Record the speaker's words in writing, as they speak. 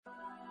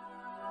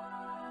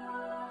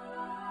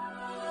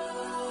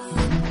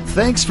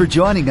Thanks for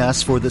joining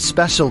us for the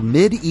special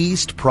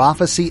Mid-East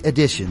Prophecy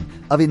edition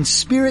of In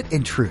Spirit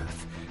and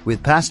Truth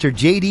with Pastor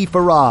J.D.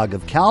 Farag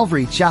of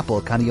Calvary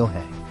Chapel,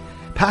 Kaneohe.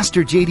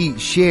 Pastor J.D.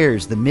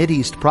 shares the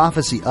Mid-East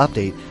Prophecy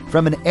update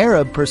from an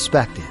Arab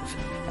perspective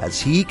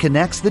as he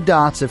connects the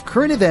dots of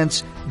current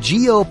events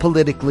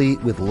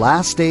geopolitically with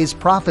last days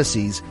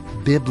prophecies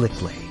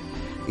biblically.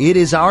 It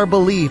is our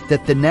belief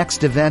that the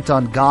next event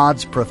on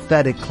God's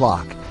prophetic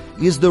clock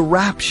is the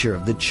rapture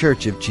of the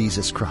Church of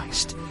Jesus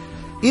Christ.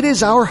 It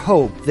is our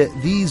hope that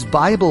these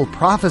Bible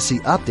prophecy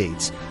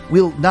updates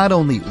will not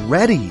only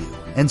ready you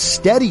and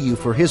steady you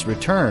for His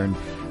return,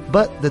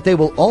 but that they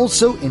will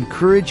also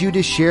encourage you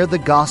to share the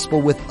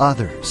gospel with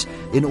others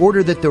in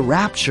order that the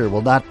rapture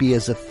will not be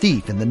as a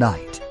thief in the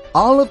night.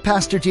 All of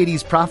Pastor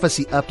JD's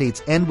prophecy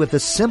updates end with a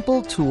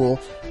simple tool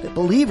that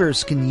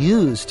believers can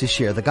use to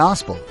share the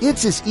gospel.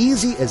 It's as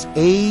easy as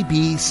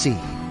ABC.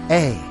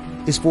 A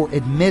is for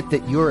admit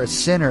that you're a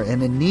sinner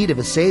and in need of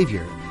a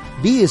Savior.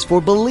 B is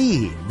for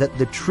believe that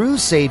the true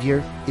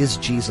Savior is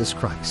Jesus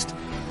Christ.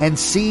 And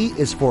C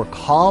is for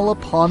call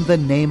upon the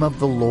name of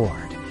the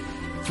Lord.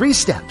 3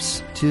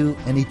 steps to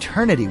an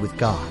eternity with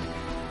God.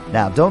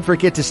 Now, don't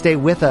forget to stay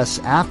with us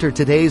after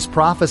today's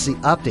prophecy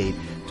update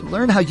to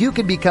learn how you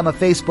can become a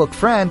Facebook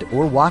friend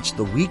or watch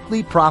the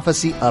weekly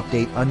prophecy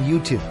update on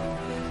YouTube.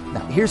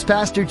 Now, here's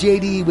Pastor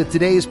JD with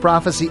today's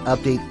prophecy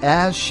update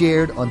as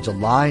shared on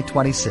July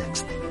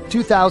 26th,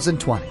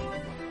 2020.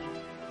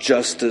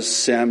 Justice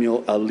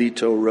Samuel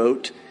Alito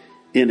wrote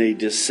in a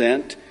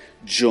dissent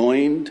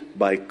joined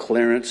by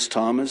Clarence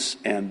Thomas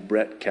and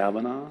Brett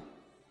Kavanaugh.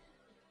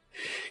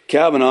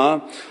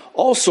 Kavanaugh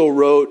also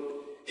wrote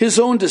his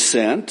own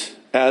dissent,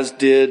 as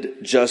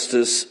did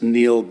Justice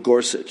Neil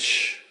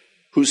Gorsuch,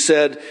 who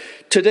said,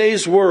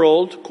 "Today's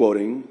world,"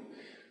 quoting,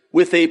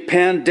 "with a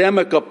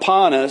pandemic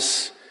upon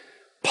us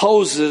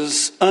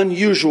poses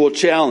unusual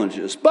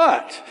challenges.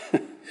 But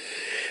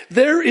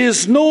there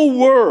is no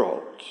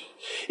world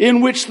in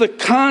which the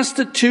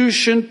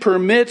Constitution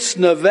permits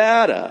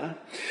Nevada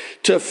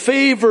to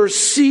favor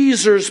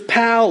Caesar's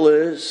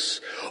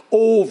Palace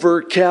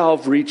over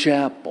Calvary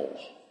Chapel."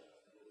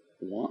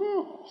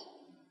 Wow.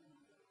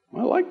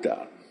 I like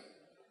that.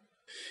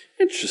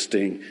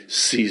 Interesting,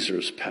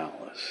 Caesar's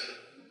Palace.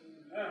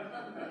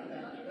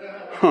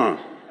 Huh.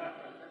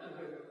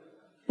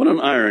 What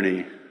an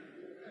irony.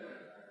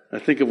 I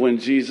think of when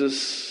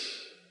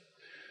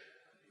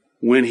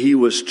he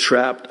was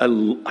trapped. I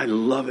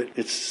love it.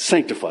 It's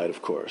sanctified,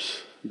 of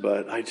course.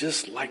 But I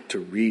just like to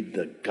read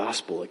the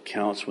gospel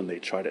accounts when they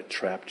try to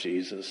trap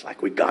Jesus.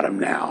 Like, we got him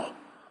now.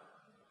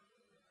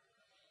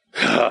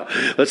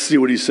 Let's see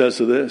what he says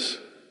to this.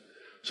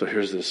 So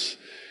here's this,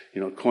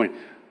 coin.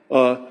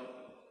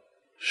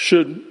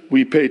 Should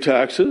we pay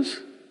taxes?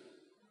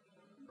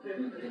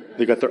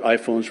 They got their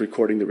iPhones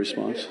recording the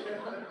response.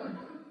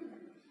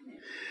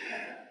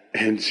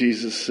 And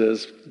Jesus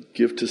says,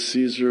 give to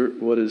Caesar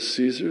what is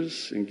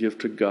Caesar's and give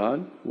to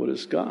God what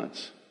is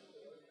God's.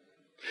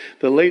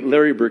 The late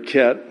Larry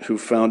Burkett, who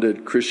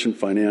founded Christian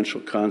Financial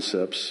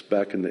Concepts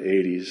back in the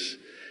 80s,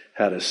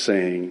 had a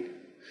saying.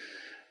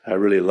 I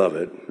really love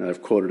it, and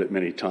I've quoted it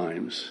many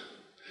times.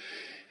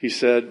 He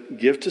said,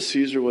 give to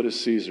Caesar what is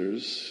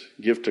Caesar's,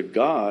 give to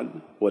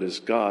God what is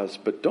God's,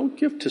 but don't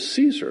give to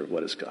Caesar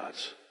what is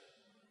God's.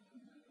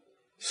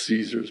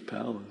 Caesar's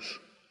Palace.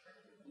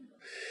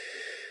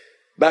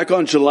 Back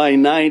on July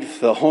 9th,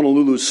 the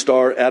Honolulu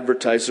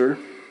Star-Advertiser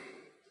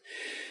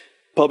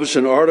published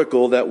an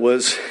article that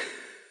was,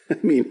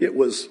 it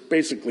was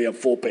basically a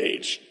full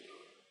page.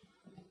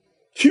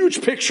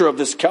 Huge picture of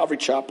this Calvary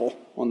Chapel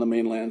on the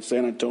mainland,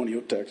 San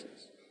Antonio, Texas.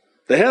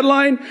 The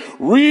headline,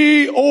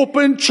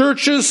 "Reopen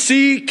churches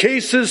see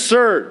cases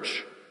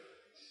surge."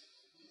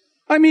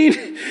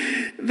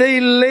 They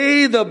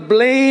lay the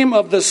blame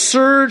of the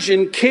surge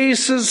in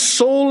cases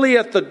solely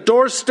at the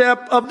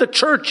doorstep of the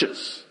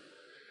churches,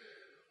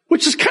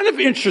 which is kind of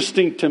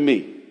interesting to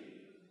me.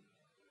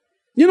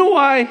 You know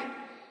why?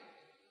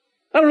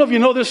 I don't know if you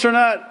know this or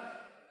not.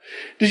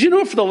 Did you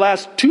know for the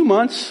last 2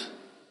 months,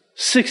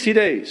 60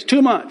 days,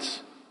 2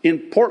 months, in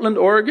Portland,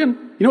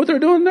 Oregon, you know what they're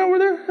doing over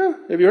there? Huh?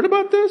 Have you heard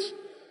about this?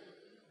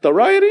 The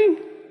rioting?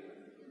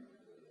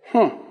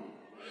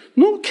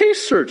 No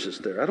case surges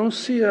there. I don't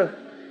see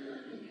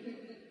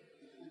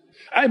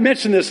I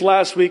mentioned this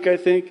last week, I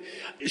think.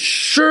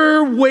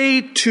 Sure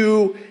way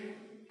to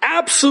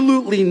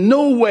absolutely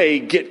no way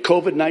get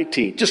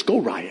COVID-19. Just go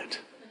riot.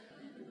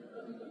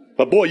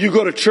 But boy, you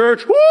go to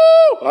church, woo!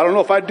 I don't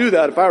know if I'd do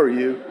that if I were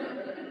you.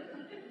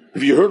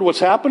 Have you heard what's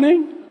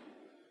happening?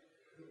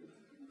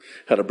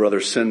 Had a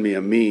brother send me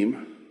a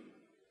meme.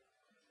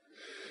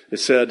 It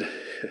said,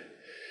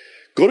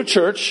 go to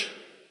church,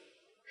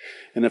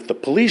 and if the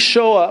police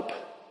show up,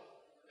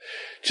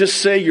 just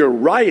say you're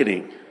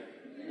rioting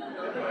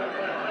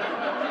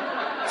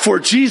for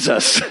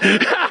Jesus. I'm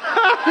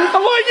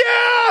like,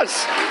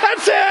 yes!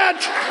 That's it!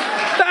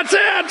 That's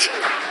it!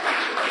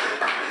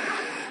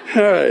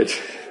 All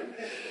right.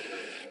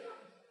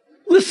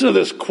 Listen to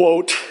this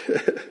quote.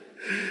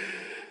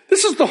 This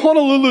This is the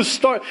Honolulu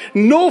Star.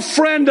 No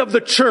friend of the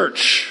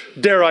church,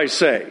 dare I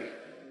say.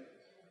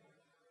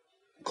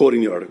 Quoting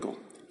the article.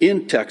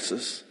 In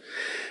Texas,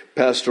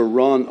 Pastor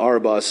Ron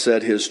Arbas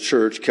said his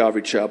church,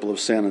 Calvary Chapel of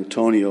San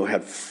Antonio,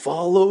 had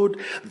followed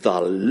the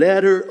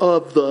letter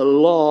of the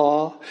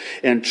law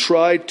and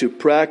tried to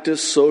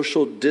practice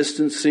social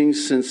distancing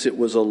since it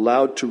was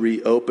allowed to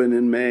reopen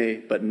in May.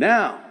 But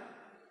now,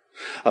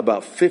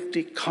 about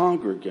 50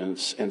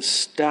 congregants and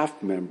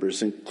staff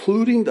members,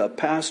 including the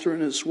pastor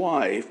and his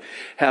wife,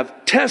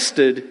 have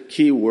tested,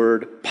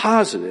 keyword,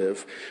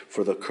 positive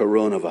for the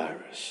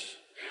coronavirus.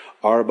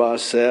 Arbas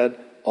said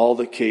all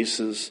the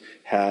cases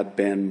had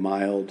been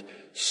mild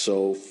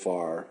so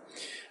far.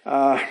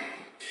 I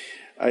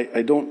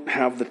don't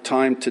have the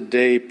time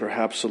today.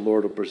 Perhaps the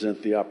Lord will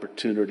present the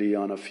opportunity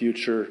on a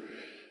future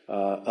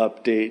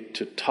update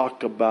to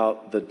talk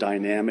about the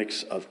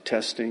dynamics of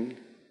testing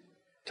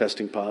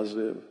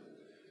positive.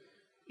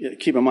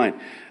 Keep in mind,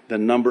 the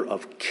number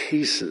of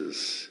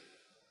cases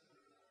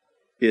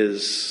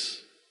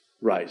is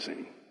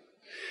rising.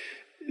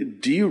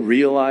 Do you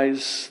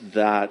realize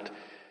that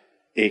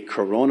a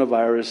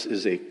coronavirus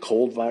is a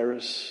cold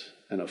virus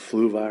and a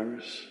flu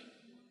virus?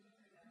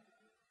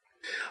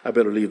 I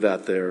better leave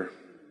that there.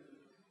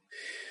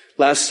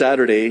 Last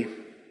Saturday,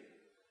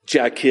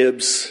 Jack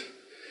Hibbs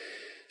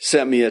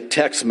sent me a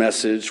text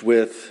message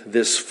with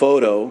this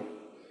photo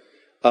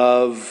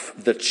of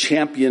the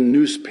Champion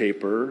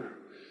newspaper,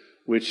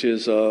 which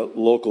is a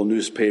local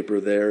newspaper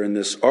there, in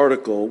this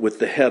article with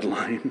the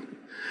headline,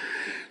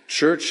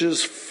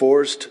 "Churches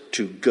Forced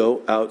to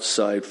Go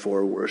Outside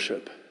for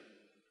Worship."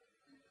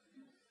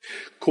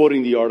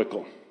 Quoting the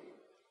article,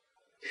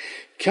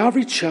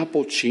 Calvary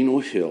Chapel, Chino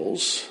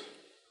Hills,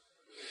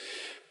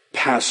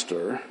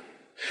 Pastor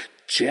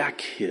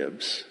Jack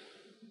Hibbs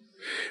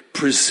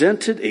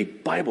presented a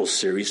Bible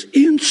series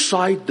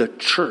inside the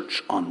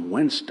church on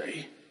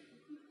Wednesday,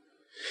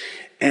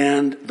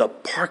 and the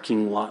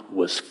parking lot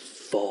was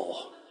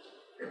full.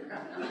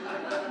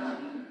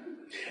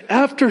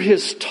 After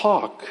his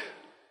talk,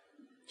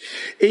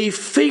 a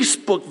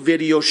Facebook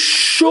video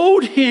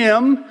showed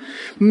him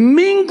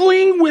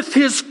mingling with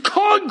his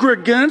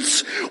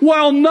congregants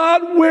while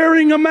not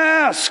wearing a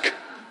mask,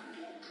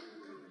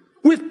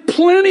 with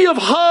plenty of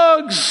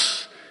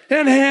hugs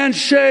and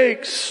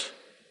handshakes.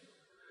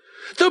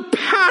 The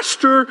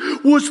pastor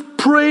was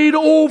prayed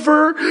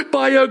over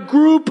by a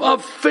group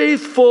of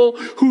faithful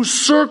who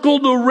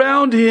circled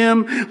around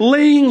him,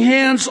 laying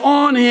hands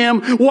on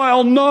him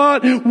while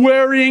not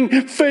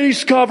wearing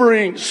face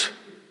coverings.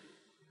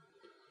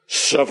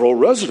 Several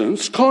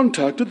residents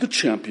contacted the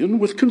Champion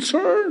with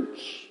concerns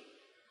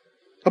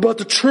about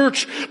the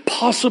church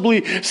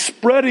possibly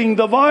spreading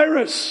the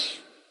virus.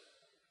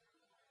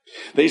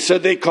 They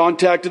said they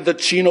contacted the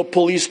Chino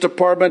Police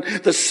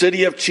Department, the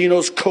City of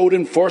Chino's Code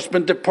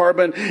Enforcement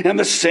Department, and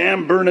the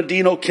San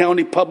Bernardino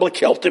County Public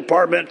Health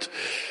Department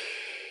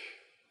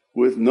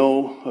with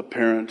no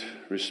apparent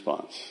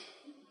response.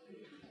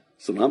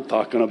 That's what I'm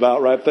talking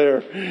about right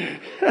there.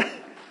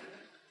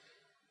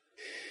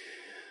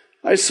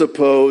 I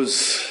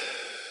suppose,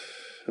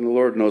 and the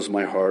Lord knows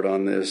my heart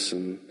on this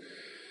and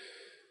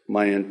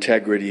my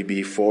integrity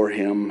before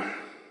Him,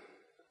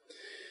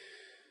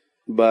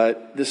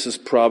 but this is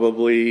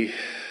probably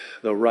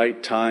the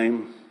right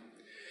time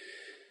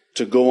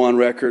to go on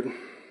record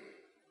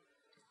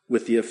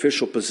with the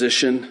official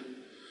position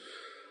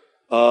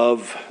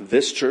of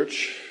this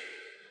church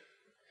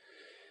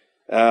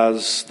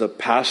as the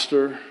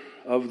pastor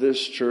of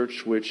this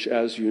church, which,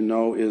 as you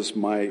know, is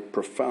my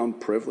profound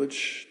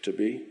privilege to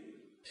be.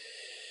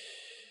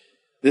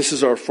 This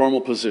is our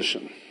formal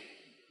position.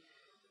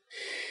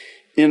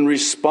 In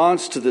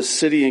response to the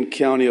City and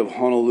County of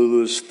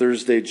Honolulu's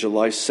Thursday,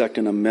 July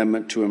 2nd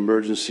Amendment to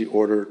Emergency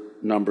Order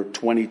number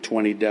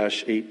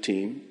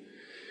 2020-18,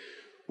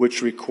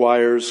 which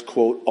requires,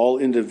 quote, all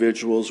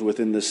individuals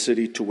within the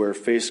city to wear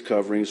face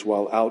coverings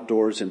while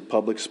outdoors in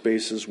public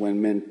spaces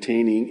when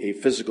maintaining a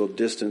physical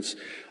distance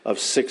of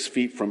 6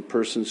 feet from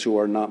persons who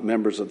are not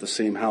members of the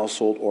same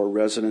household or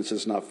residence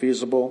is not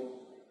feasible.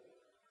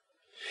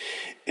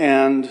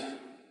 And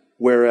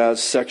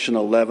whereas Section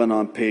 11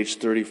 on page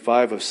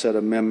 35 of said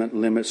amendment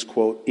limits,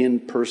 quote,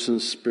 in-person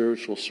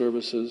spiritual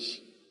services,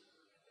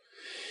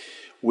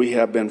 we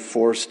have been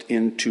forced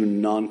into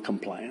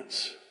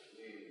non-compliance.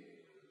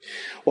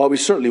 While we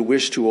certainly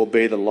wish to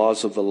obey the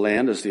laws of the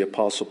land, as the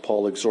Apostle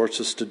Paul exhorts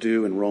us to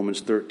do in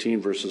Romans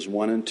 13, verses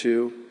 1 and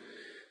 2,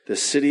 the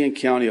City and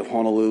County of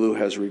Honolulu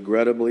has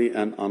regrettably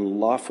and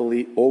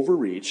unlawfully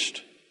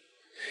overreached,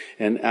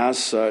 and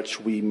as such,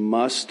 we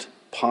must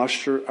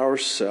posture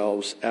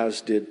ourselves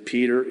as did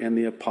Peter and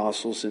the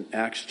apostles in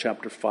Acts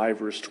chapter 5,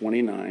 verse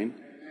 29,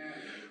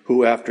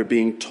 who, after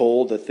being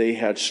told that they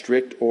had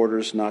strict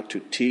orders not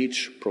to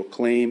teach,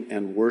 proclaim,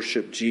 and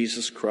worship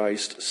Jesus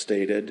Christ,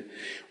 stated,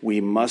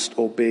 we must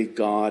obey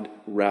God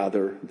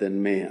rather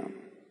than man.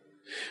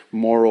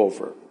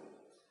 Moreover,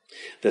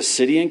 the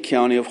City and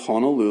County of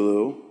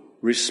Honolulu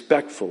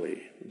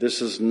respectfully,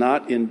 this is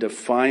not in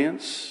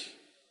defiance,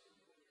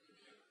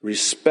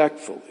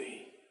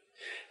 respectfully,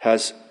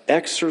 has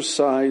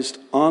exercised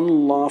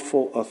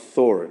unlawful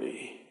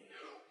authority,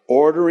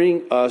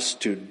 ordering us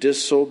to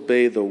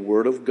disobey the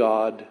Word of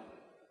God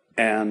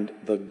and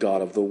the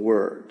God of the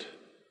Word.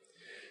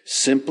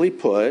 Simply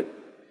put,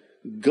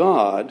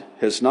 God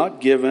has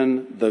not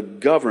given the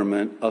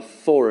government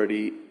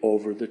authority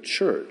over the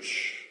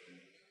church,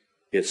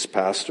 its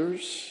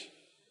pastors,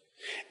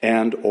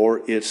 and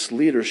or its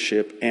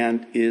leadership,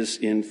 and is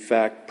in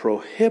fact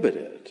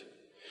prohibited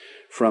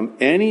from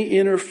any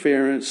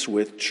interference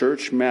with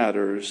church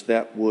matters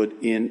that would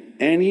in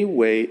any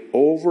way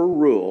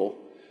overrule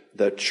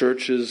the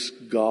church's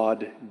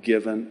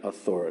God-given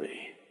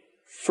authority.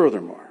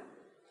 Furthermore,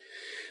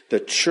 the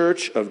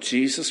Church of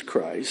Jesus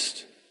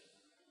Christ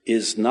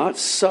is not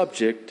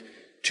subject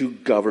to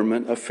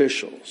government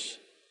officials.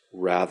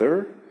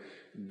 Rather,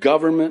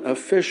 government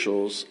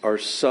officials are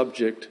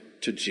subject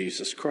to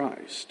Jesus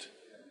Christ.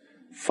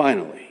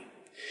 Finally,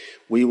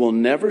 we will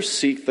never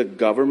seek the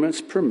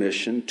government's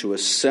permission to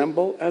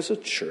assemble as a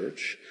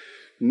church,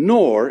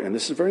 nor, and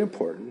this is very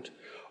important,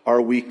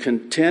 are we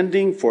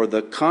contending for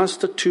the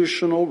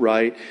constitutional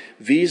right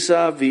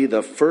vis-a-vis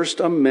the First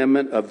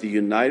Amendment of the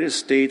United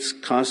States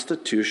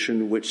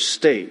Constitution, which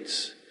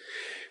states,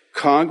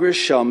 Congress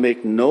shall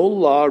make no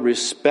law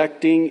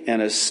respecting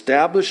an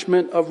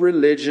establishment of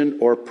religion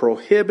or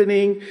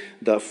prohibiting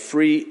the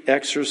free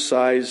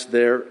exercise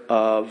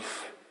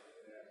thereof.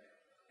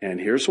 And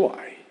here's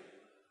why.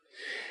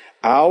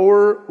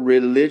 Our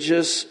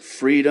religious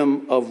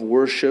freedom of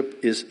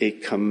worship is a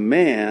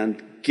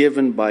command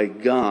given by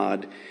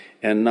God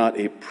and not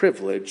a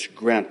privilege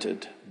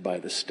granted by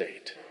the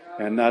state.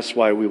 And that's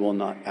why we will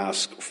not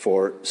ask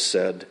for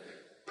said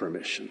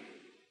permission.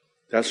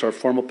 That's our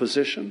formal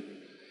position.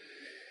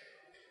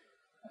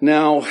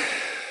 Now,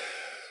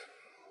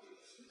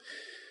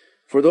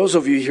 for those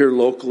of you here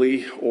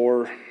locally,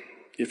 or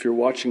if you're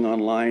watching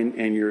online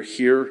and you're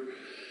here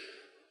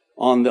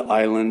on the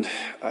island,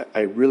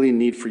 I really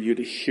need for you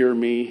to hear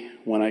me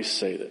when I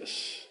say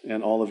this,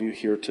 and all of you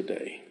here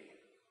today.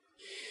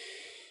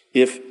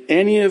 If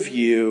any of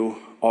you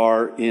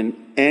are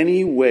in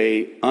any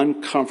way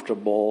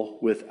uncomfortable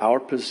with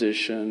our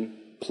position,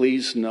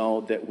 please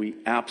know that we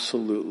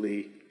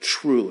absolutely,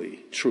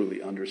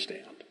 truly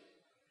understand.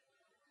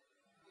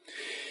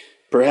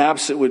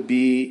 Perhaps it would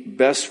be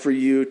best for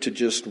you to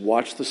just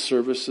watch the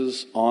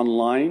services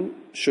online,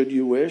 should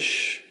you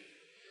wish.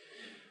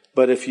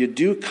 But if you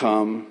do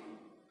come,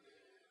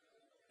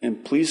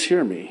 and please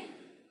hear me,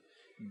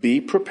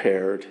 be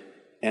prepared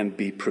and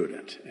be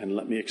prudent. And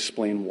let me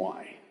explain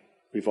why.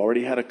 We've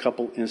already had a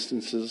couple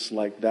instances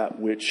like that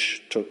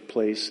which took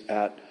place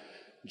at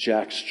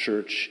Jack's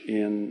Church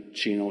in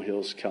Chino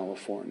Hills,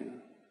 California.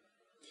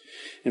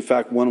 In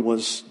fact, one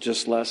was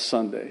just last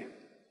Sunday.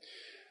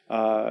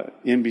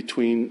 In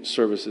between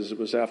services, it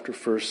was after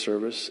first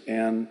service,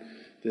 and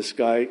this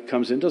guy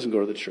comes in, doesn't go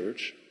to the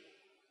church,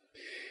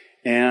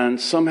 and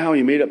somehow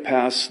he made it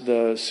past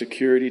the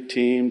security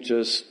team,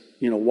 just,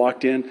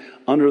 walked in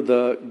under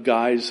the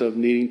guise of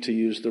needing to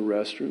use the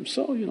restroom.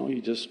 So, he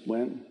just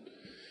went,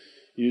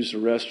 used the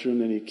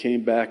restroom, and he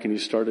came back and he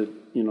started,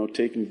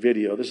 taking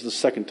video. This is the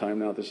second time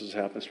now this has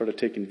happened. Started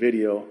taking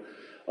video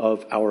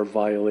of our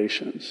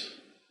violations.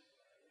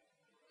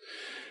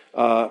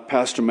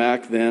 Pastor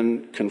Mack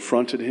then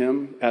confronted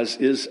him, as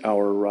is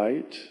our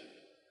right.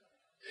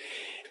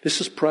 This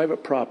is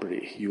private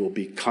property. You will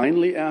be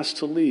kindly asked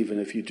to leave,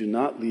 and if you do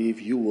not leave,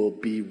 you will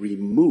be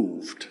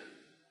removed.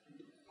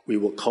 We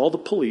will call the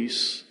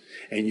police,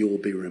 and you will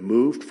be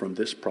removed from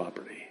this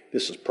property.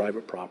 This is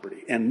private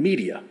property. And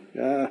media.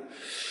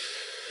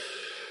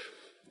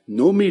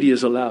 No media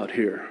is allowed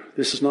here.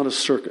 This is not a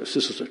circus.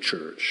 This is a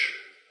church.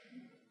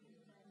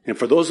 And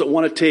for those that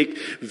want to take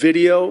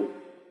video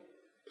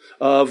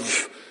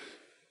of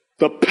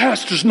the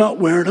pastor's not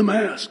wearing a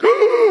mask.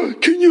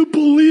 Can you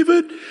believe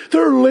it?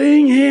 They're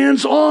laying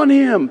hands on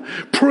him,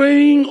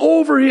 praying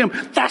over him.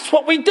 That's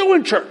what we do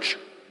in church.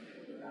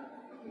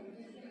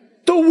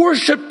 The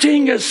worship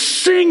team is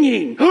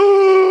singing.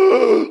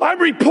 I'm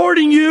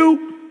reporting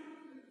you.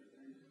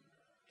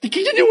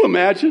 Can you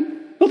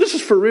imagine? No, this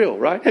is for real,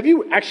 right? Have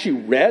you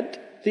actually read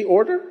the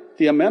order,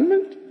 the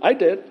amendment? I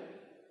did.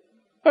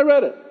 I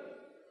read it.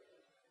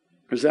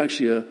 There's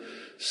actually a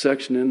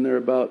section in there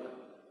about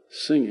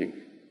singing.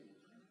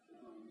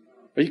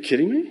 Are you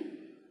kidding me?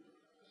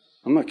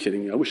 I'm not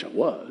kidding you. I wish I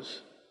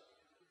was.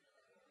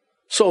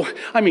 So,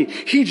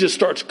 he just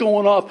starts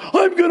going off.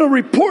 I'm going to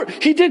report.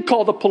 He did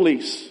call the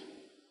police.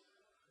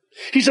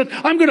 He said,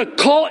 I'm going to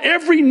call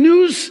every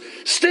news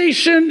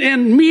station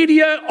and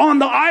media on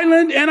the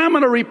island, and I'm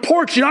going to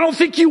report you. I don't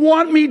think you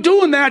want me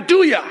doing that,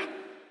 do you?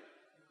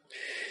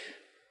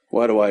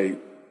 Why do I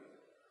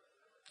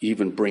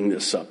even bring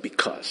this up?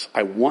 Because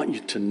I want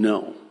you to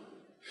know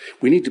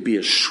we need to be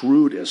as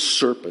shrewd as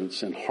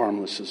serpents and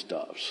harmless as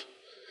doves.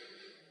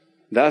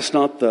 That's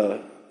not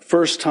the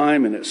first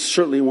time, and it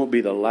certainly won't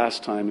be the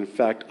last time. In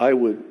fact, I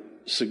would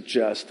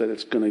suggest that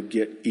it's going to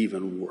get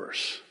even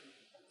worse.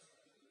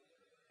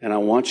 And I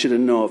want you to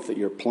know, if that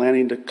you're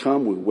planning to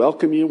come, we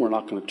welcome you. We're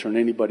not going to turn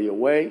anybody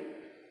away.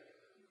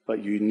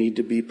 but you need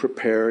to be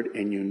prepared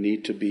and you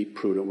need to be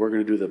prudent. We're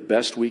going to do the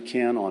best we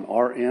can on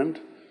our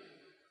end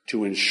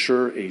to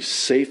ensure a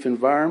safe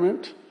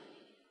environment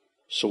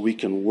so we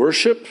can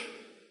worship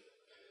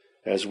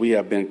as we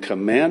have been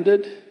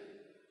commanded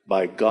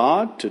by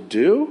God to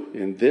do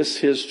in this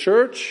His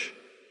church,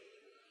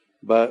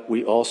 but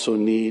we also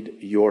need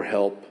your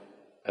help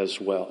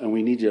as well. And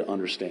we need you to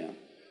understand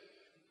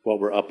what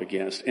we're up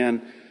against.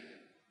 And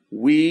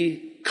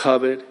we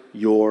covet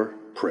your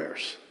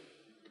prayers.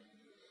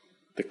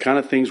 The kind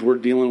of things we're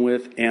dealing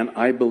with, and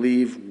I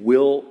believe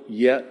will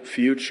yet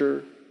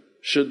future,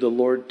 should the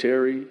Lord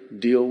tarry,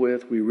 deal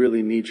with. We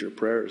really need your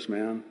prayers,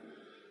 man.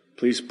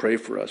 Please pray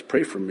for us.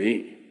 Pray for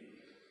me.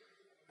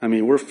 I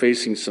mean, we're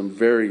facing some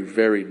very,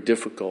 very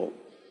difficult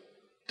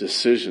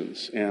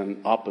decisions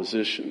and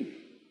opposition.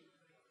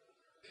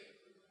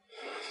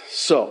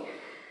 So,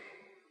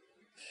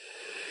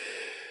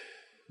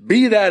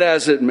 be that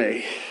as it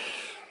may,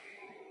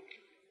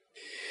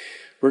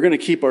 we're going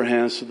to keep our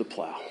hands to the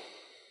plow.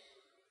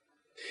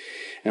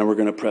 And we're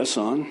going to press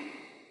on.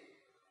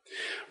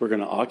 We're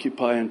going to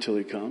occupy until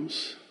He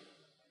comes.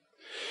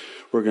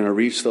 We're going to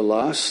reach the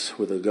lost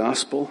with the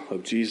gospel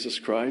of Jesus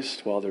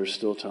Christ while there's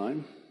still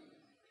time.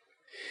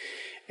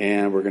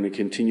 And we're going to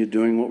continue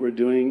doing what we're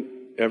doing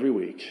every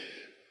week.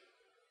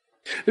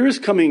 There is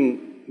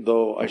coming,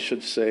 though, I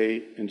should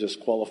say, and just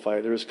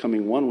qualify, there is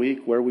coming one week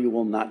where we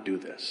will not do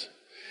this.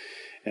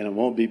 And it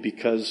won't be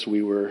because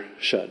we were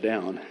shut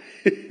down.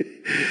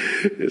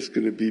 It's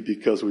going to be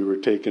because we were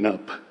taken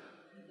up.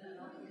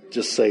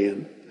 Just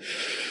saying.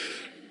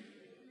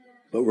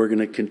 But we're going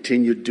to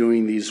continue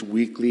doing these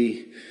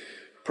weekly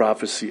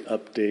prophecy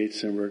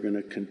updates, and we're going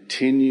to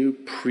continue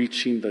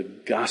preaching the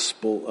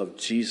gospel of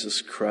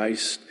Jesus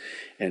Christ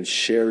and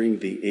sharing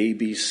the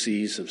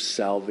ABCs of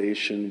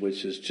salvation,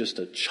 which is just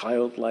a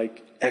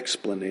childlike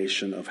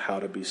explanation of how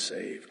to be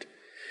saved.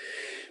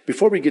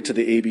 Before we get to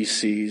the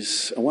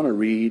ABCs, I want to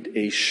read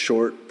a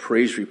short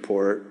praise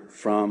report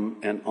from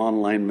an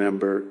online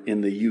member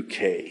in the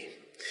UK.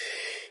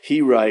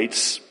 He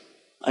writes,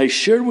 I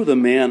shared with a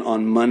man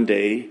on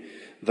Monday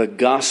the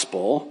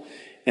gospel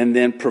and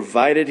then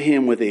provided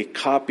him with a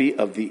copy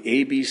of the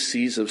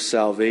ABCs of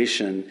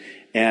salvation,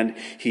 and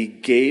he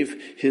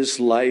gave his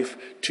life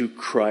to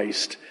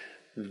Christ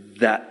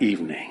that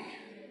evening.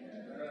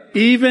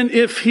 Even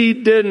if he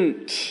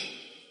didn't.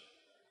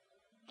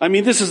 I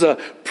mean, this is a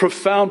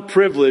profound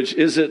privilege,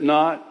 is it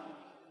not?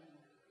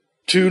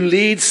 To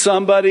lead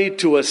somebody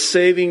to a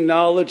saving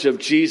knowledge of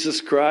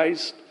Jesus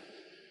Christ.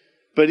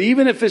 But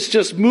even if it's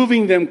just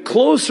moving them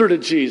closer to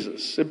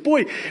Jesus. And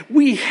boy,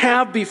 we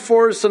have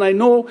before us, and I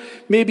know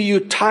maybe you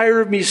tire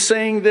of me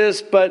saying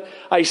this, but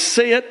I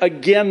say it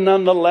again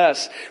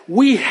nonetheless.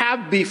 We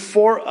have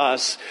before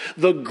us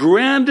the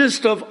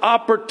grandest of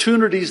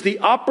opportunities, the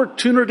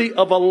opportunity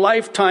of a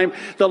lifetime,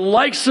 the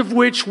likes of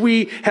which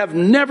we have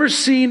never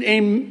seen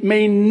and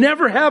may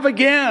never have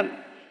again,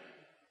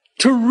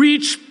 to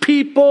reach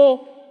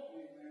people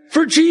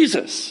for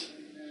Jesus.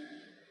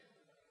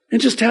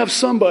 And just have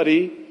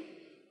somebody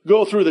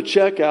go through the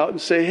checkout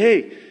and say,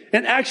 hey,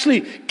 and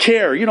actually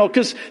care,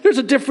 because there's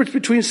a difference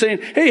between saying,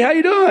 hey, how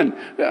you doing?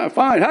 Yeah,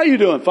 fine. How you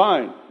doing?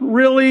 Fine.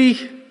 Really?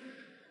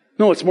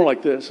 No, it's more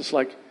like this. It's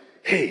like,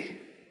 hey,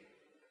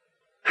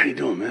 how you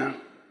doing, man?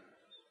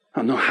 I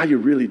don't know how you're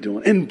really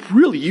doing. And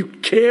really, you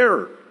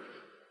care.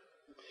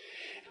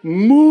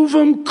 Move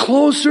them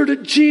closer to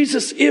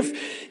Jesus.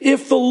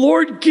 If the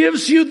Lord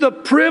gives you the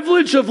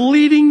privilege of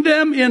leading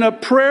them in a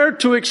prayer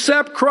to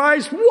accept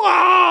Christ,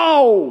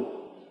 wow!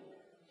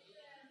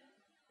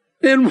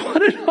 And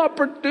what an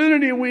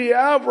opportunity we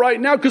have right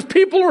now, because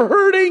people are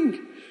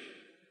hurting.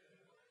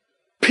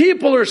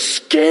 People are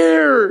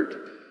scared.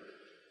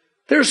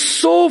 They're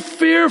so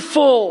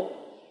fearful.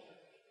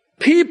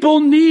 People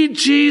need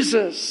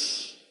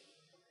Jesus.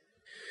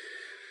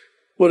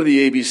 What are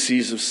the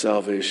ABCs of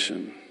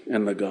salvation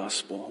and the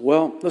gospel?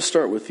 Well, let's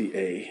start with the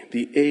A.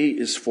 The A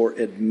is for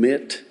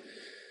admit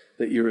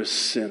that you're a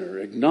sinner.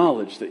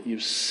 Acknowledge that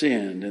you've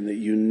sinned and that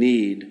you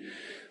need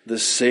the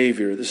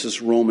Savior. This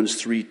is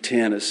Romans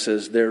 3:10. It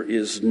says, there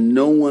is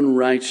no one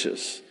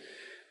righteous,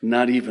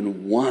 not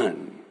even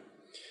one.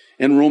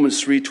 And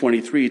Romans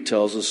 3:23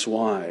 tells us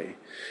why.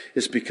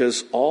 It's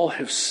because all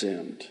have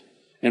sinned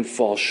and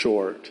fall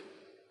short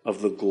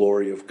of the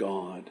glory of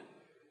God.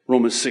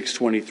 Romans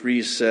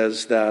 6:23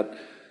 says that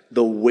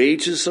the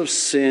wages of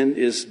sin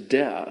is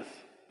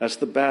death. That's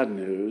the bad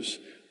news.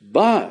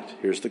 But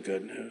here's the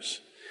good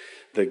news.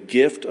 The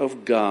gift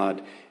of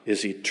God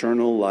is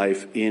eternal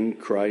life in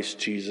Christ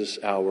Jesus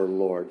our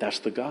Lord. That's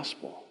the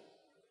gospel.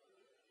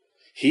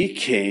 He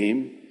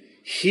came,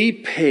 He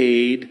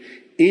paid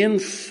in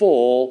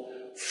full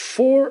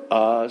for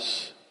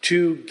us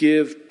to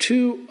give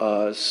to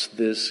us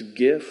this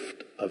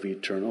gift of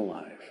eternal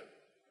life.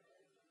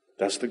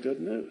 That's the good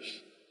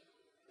news.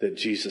 That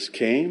Jesus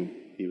came,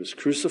 He was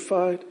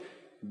crucified,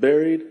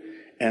 buried,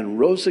 and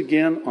rose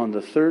again on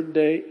the third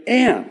day,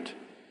 and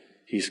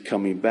He's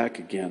coming back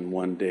again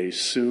one day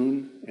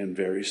soon and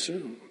very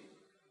soon.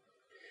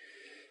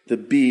 The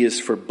B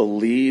is for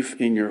believe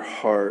in your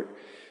heart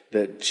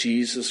that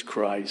Jesus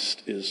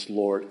Christ is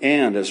Lord.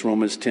 And as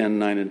Romans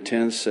 10:9 and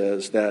 10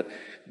 says, that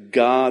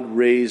God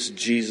raised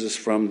Jesus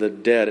from the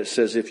dead. It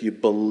says, if you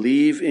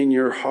believe in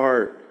your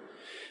heart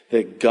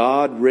that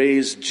God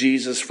raised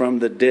Jesus from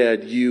the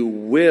dead, you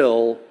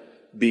will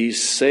be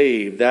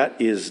saved. That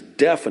is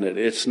definite.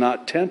 It's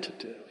not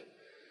tentative.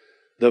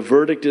 The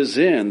verdict is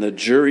in. The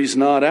jury's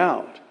not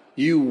out.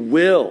 You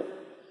will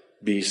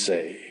be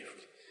saved.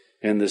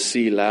 And the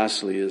C,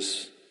 lastly,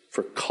 is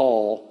for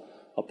call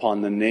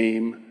upon the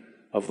name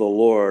of the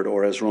Lord.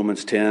 Or as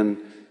Romans 10:9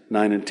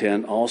 and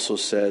 10 also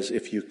says,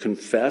 if you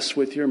confess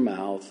with your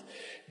mouth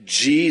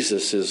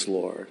Jesus is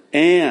Lord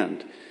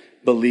and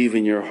believe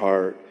in your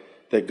heart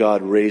that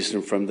God raised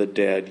him from the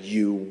dead,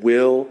 you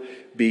will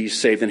be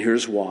saved. And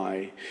here's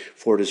why.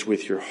 For it is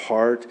with your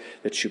heart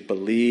that you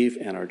believe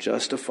and are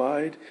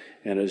justified,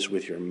 and it is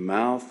with your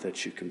mouth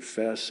that you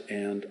confess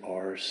and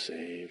are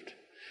saved.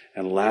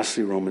 And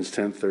lastly, Romans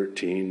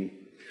 10:13,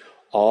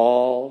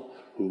 all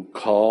who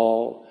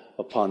call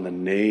upon the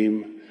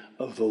name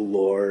of the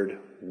Lord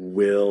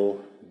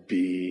will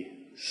be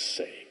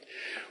saved.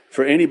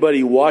 For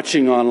anybody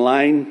watching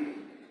online,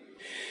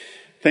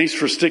 thanks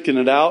for sticking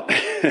it out.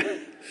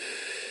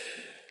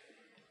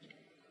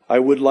 I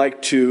would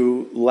like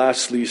to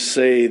lastly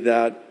say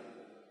that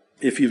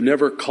if you've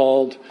never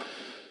called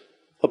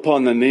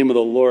upon the name of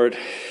the Lord,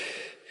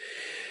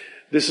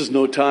 this is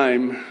no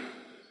time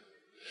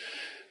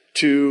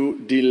to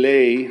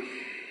delay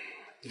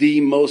the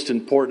most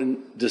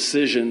important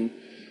decision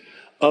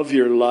of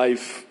your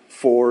life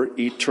for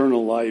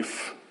eternal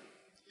life.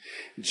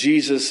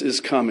 Jesus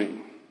is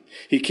coming.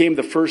 He came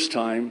the first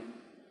time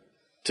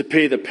to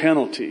pay the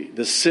penalty,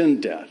 the sin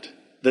debt,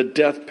 the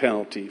death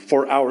penalty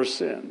for our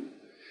sin.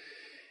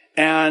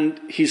 And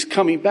he's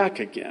coming back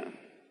again.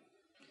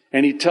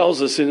 And he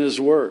tells us in his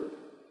word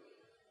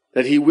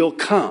that he will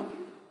come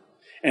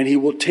and he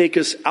will take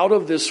us out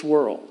of this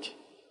world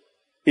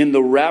in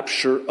the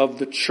rapture of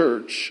the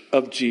church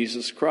of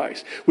Jesus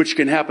Christ, which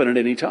can happen at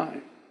any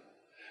time.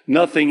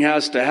 Nothing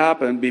has to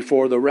happen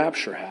before the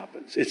rapture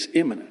happens. It's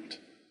imminent.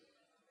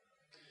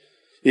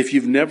 If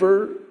you've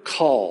never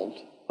called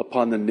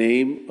upon the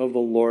name of the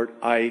Lord,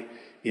 I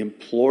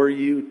implore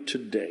you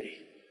today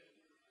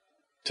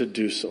to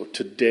do so.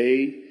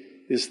 Today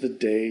is the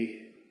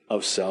day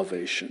of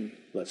salvation.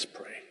 Let's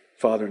pray.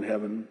 Father in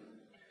heaven,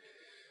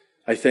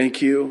 I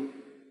thank you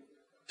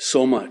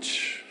so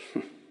much.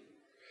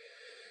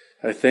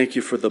 I thank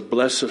you for the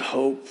blessed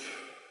hope.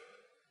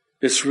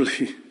 It's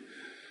really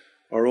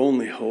our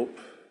only hope.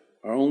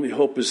 Our only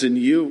hope is in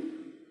you.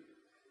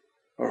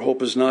 Our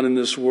hope is not in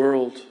this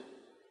world.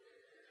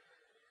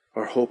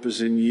 Our hope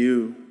is in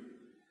you.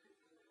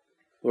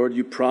 Lord,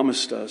 you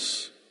promised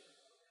us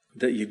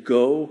that you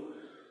go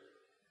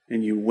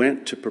and you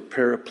went to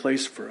prepare a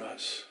place for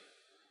us,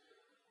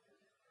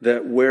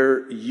 that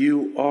where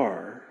you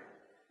are,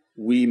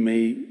 we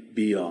may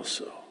be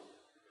also.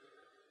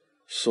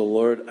 So,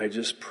 Lord, I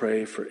just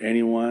pray for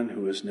anyone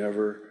who has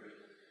never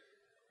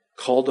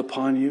called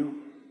upon you,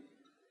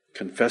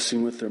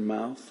 confessing with their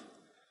mouth,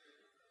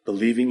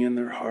 believing in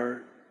their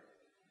heart,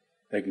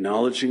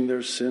 acknowledging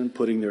their sin,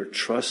 putting their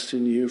trust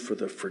in you for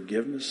the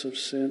forgiveness of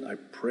sin. I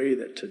pray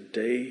that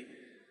today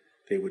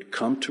they would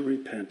come to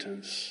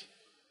repentance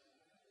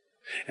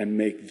and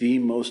make the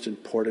most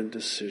important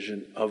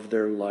decision of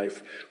their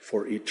life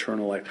for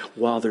eternal life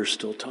while there's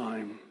still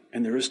time.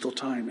 And there is still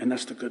time, and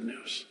that's the good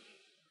news.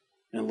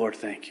 And Lord,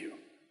 thank you.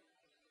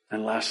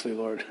 And lastly,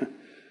 Lord,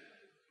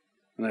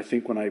 and I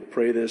think when I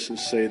pray this and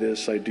say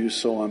this, I do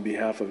so on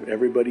behalf of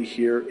everybody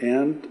here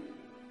and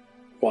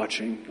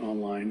watching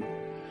online.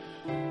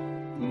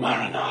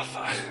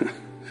 Maranatha.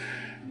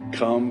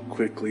 Come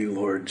quickly,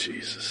 Lord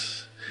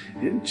Jesus.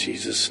 In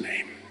Jesus'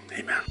 name,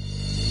 amen.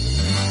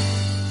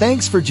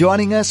 Thanks for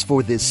joining us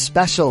for this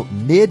special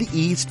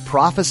Mid-East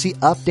Prophecy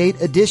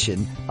Update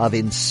edition of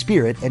In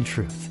Spirit and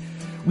Truth.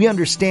 We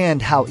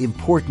understand how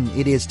important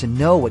it is to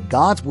know what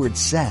God's Word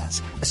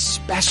says,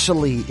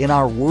 especially in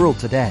our world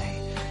today.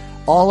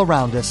 All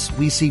around us,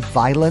 we see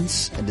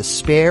violence and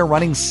despair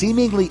running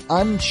seemingly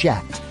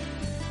unchecked.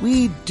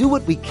 We do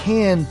what we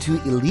can to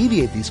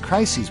alleviate these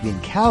crises we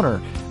encounter,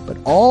 but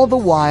all the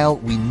while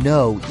we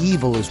know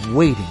evil is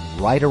waiting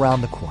right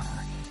around the corner.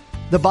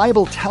 The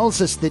Bible tells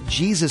us that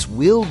Jesus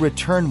will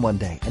return one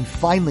day and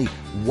finally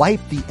wipe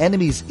the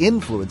enemy's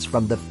influence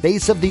from the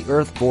face of the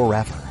earth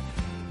forever.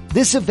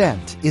 This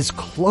event is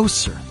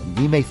closer than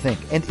we may think,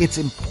 and it's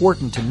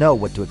important to know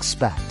what to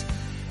expect.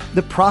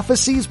 The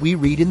prophecies we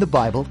read in the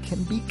Bible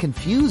can be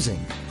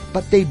confusing,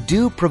 but they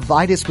do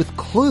provide us with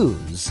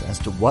clues as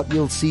to what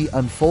we'll see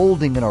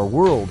unfolding in our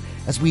world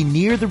as we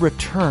near the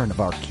return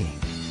of our King.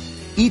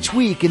 Each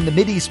week in the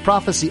Mideast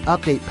Prophecy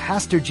Update,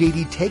 Pastor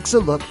J.D. takes a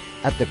look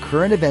at the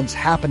current events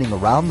happening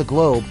around the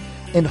globe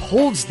and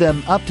holds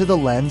them up to the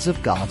lens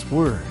of God's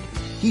Word.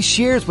 He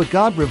shares what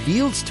God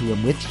reveals to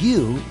him with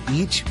you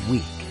each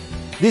week.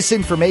 This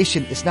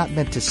information is not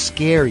meant to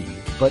scare you,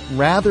 but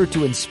rather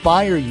to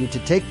inspire you to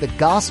take the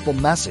gospel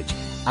message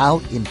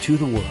out into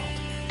the world.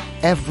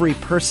 Every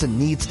person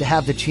needs to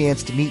have the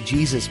chance to meet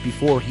Jesus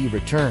before he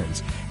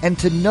returns and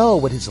to know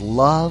what his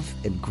love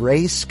and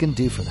grace can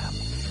do for them.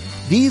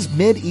 These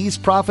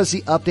Mideast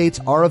Prophecy updates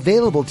are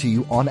available to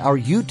you on our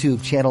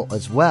YouTube channel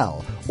as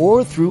well,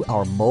 or through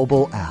our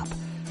mobile app.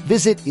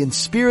 Visit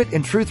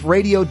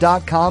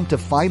inspiritandtruthradio.com to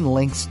find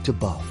links to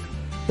both.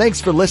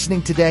 Thanks for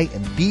listening today,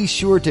 and be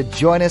sure to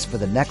join us for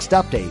the next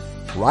update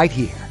right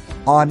here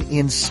on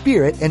In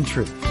Spirit and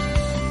Truth.